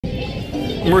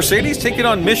Mecedes taking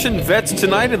on Mission Vets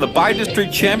tonight in the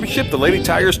Bi-District Championship. The Lady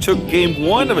Tigers took game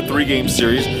 1 of a 3-game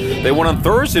series. They won on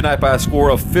Thursday night by a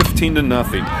score of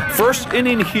 15-0. First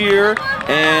inning here,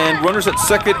 and runners at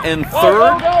second and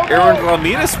third. Aaron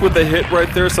Ramirez with the hit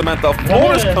right there. Samantha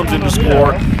Flores comes in to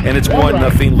score, and it's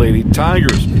 1-0 Lady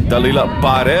Tigers. Dalila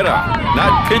Barrera,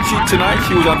 not pitching tonight.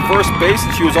 She was on first base,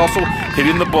 and she was also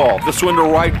hitting the ball. This one to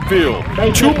right field.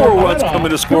 2 more runs coming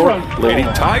to score. Lady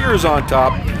Tigers on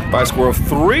top by a score of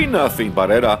 3-0.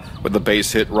 Barrera with the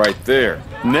base hit right there.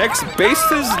 Next,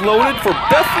 bases loaded for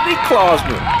Bethany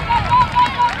Klausner.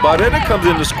 Barrera comes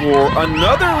in to score.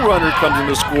 Another runner comes in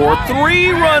to score.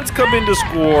 3 runs come in to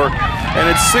score. And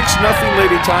it's 6-0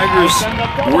 Lady Tigers.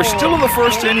 We're still in the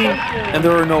first inning, and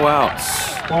there are no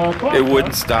outs. It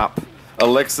wouldn't stop.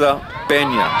 Alexa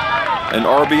Peña, an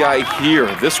RBI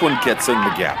here. This one gets in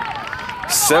the gap.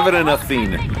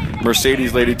 7-0.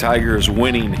 Mecedes Lady Tigers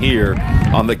winning here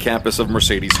on the campus of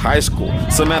Mecedes High School.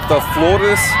 Samantha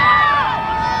Flores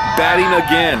batting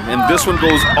again, and this one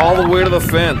goes all the way to the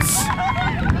fence.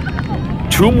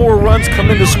 2 more runs come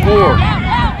in to score,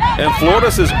 and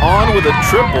Flores is on with a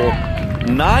triple.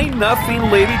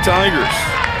 9-0 Lady Tigers.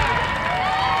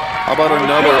 How about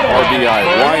another RBI?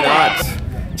 Why not?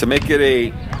 To make it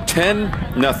a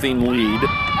 10-0 lead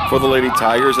for the Lady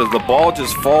Tigers as the ball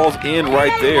just falls in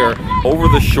right there over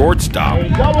the shortstop.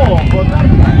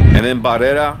 And then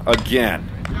Barrera again.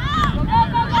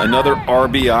 Another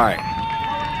RBI.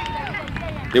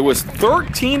 It was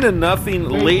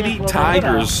 13-0 Lady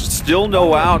Tigers. Still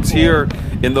no outs here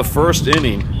in the first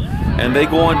inning. And they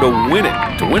go on to win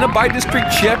it. To win a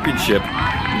Bi-District Championship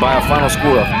by a final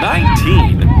score of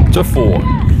 19-4.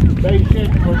 Base hit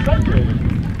for Sunday.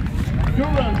 2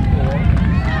 runs for